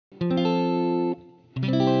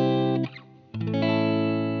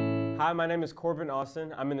Hi, my name is Corbin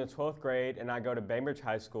Austin. I'm in the 12th grade and I go to Bainbridge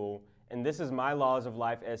High School, and this is my Laws of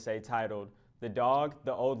Life essay titled, The Dog,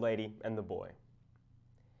 the Old Lady, and the Boy.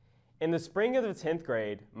 In the spring of the 10th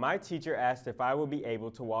grade, my teacher asked if I would be able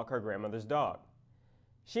to walk her grandmother's dog.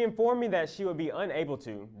 She informed me that she would be unable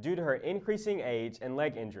to due to her increasing age and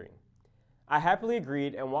leg injury. I happily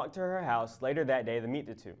agreed and walked to her house later that day to meet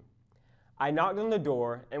the two. I knocked on the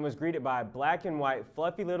door and was greeted by a black and white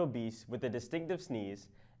fluffy little beast with a distinctive sneeze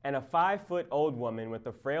and a 5-foot old woman with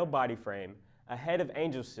a frail body frame, a head of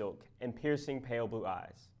angel silk, and piercing pale blue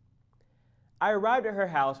eyes. I arrived at her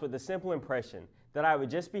house with the simple impression that I would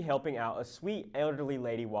just be helping out a sweet elderly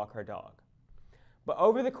lady walk her dog. But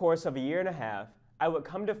over the course of a year and a half, I would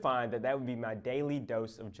come to find that would be my daily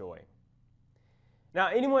dose of joy. Now,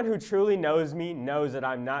 anyone who truly knows me knows that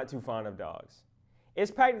I'm not too fond of dogs. It's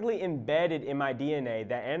practically embedded in my DNA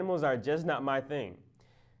that animals are just not my thing.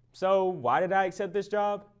 So why did I accept this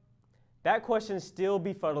job? That question still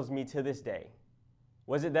befuddles me to this day.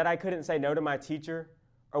 Was it that I couldn't say no to my teacher?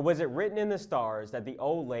 Or was it written in the stars that the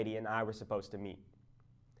old lady and I were supposed to meet?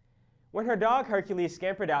 When her dog Hercules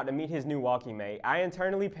scampered out to meet his new walking mate, I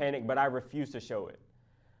internally panicked, but I refused to show it.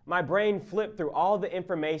 My brain flipped through all the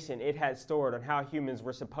information it had stored on how humans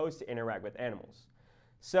were supposed to interact with animals.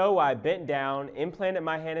 So I bent down, implanted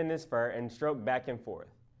my hand in his fur, and stroked back and forth.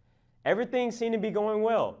 Everything seemed to be going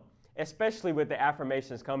well, especially with the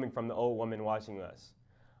affirmations coming from the old woman watching us.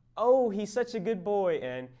 "Oh, he's such a good boy,"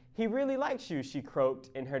 and "he really likes you," she croaked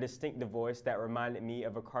in her distinctive voice that reminded me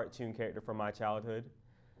of a cartoon character from my childhood.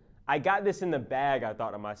 I got this in the bag, I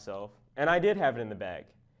thought to myself, and I did have it in the bag.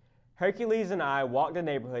 Hercules and I walked the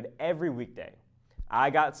neighborhood every weekday. I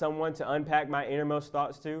got someone to unpack my innermost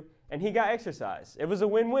thoughts to, and he got exercise. It was a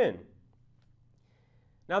win-win.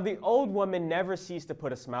 Now, the old woman never ceased to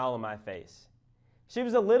put a smile on my face. She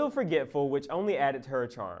was a little forgetful, which only added to her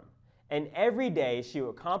charm. And every day she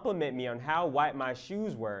would compliment me on how white my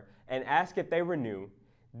shoes were and ask if they were new.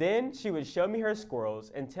 Then she would show me her squirrels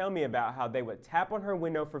and tell me about how they would tap on her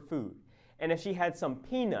window for food. And if she had some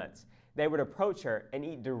peanuts, they would approach her and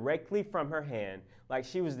eat directly from her hand like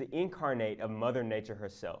she was the incarnate of Mother Nature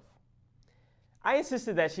herself. I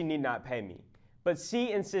insisted that she need not pay me, but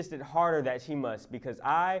she insisted harder that she must because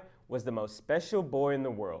I was the most special boy in the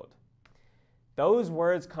world. Those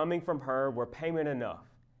words coming from her were payment enough,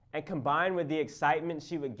 and combined with the excitement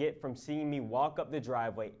she would get from seeing me walk up the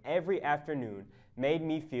driveway every afternoon made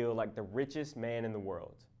me feel like the richest man in the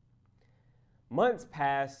world. Months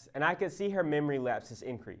passed, and I could see her memory lapses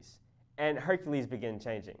increase, and Hercules began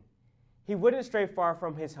changing. He wouldn't stray far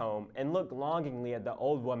from his home and looked longingly at the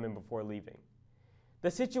old woman before leaving. The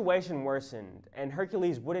situation worsened, and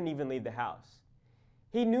Hercules wouldn't even leave the house.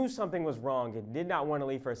 He knew something was wrong and did not want to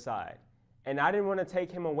leave her side, and I didn't want to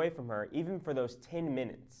take him away from her even for those 10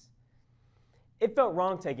 minutes. It felt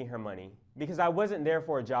wrong taking her money because I wasn't there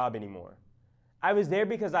for a job anymore. I was there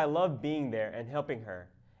because I loved being there and helping her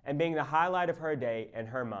and being the highlight of her day and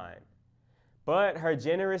her mind. But her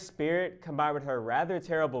generous spirit combined with her rather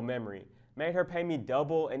terrible memory made her pay me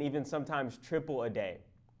double and even sometimes triple a day.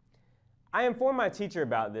 I informed my teacher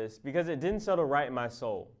about this because it didn't settle right in my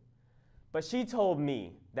soul. But she told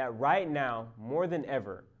me that right now, more than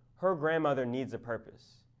ever, her grandmother needs a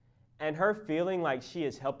purpose. And her feeling like she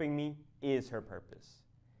is helping me is her purpose.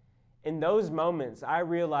 In those moments, I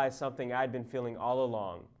realized something I'd been feeling all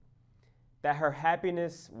along, that her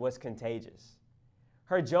happiness was contagious.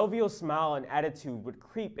 Her jovial smile and attitude would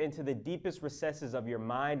creep into the deepest recesses of your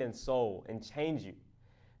mind and soul and change you,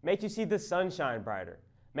 make you see the sunshine brighter,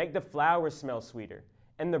 make the flowers smell sweeter,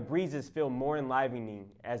 and the breezes feel more enlivening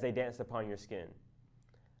as they dance upon your skin.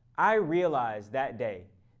 I realized that day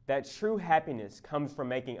that true happiness comes from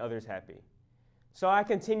making others happy. So I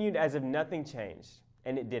continued as if nothing changed,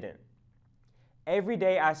 and it didn't. Every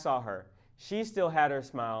day I saw her, she still had her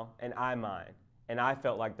smile and I mine, and I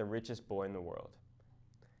felt like the richest boy in the world.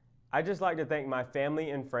 I'd just like to thank my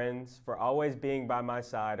family and friends for always being by my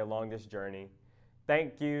side along this journey.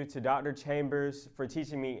 Thank you to Dr. Chambers for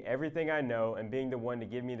teaching me everything I know and being the one to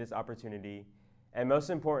give me this opportunity. And most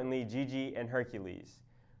importantly, Gigi and Hercules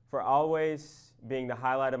for always being the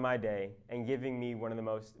highlight of my day and giving me one of the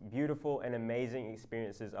most beautiful and amazing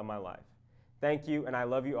experiences of my life. Thank you, and I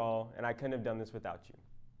love you all, and I couldn't have done this without you.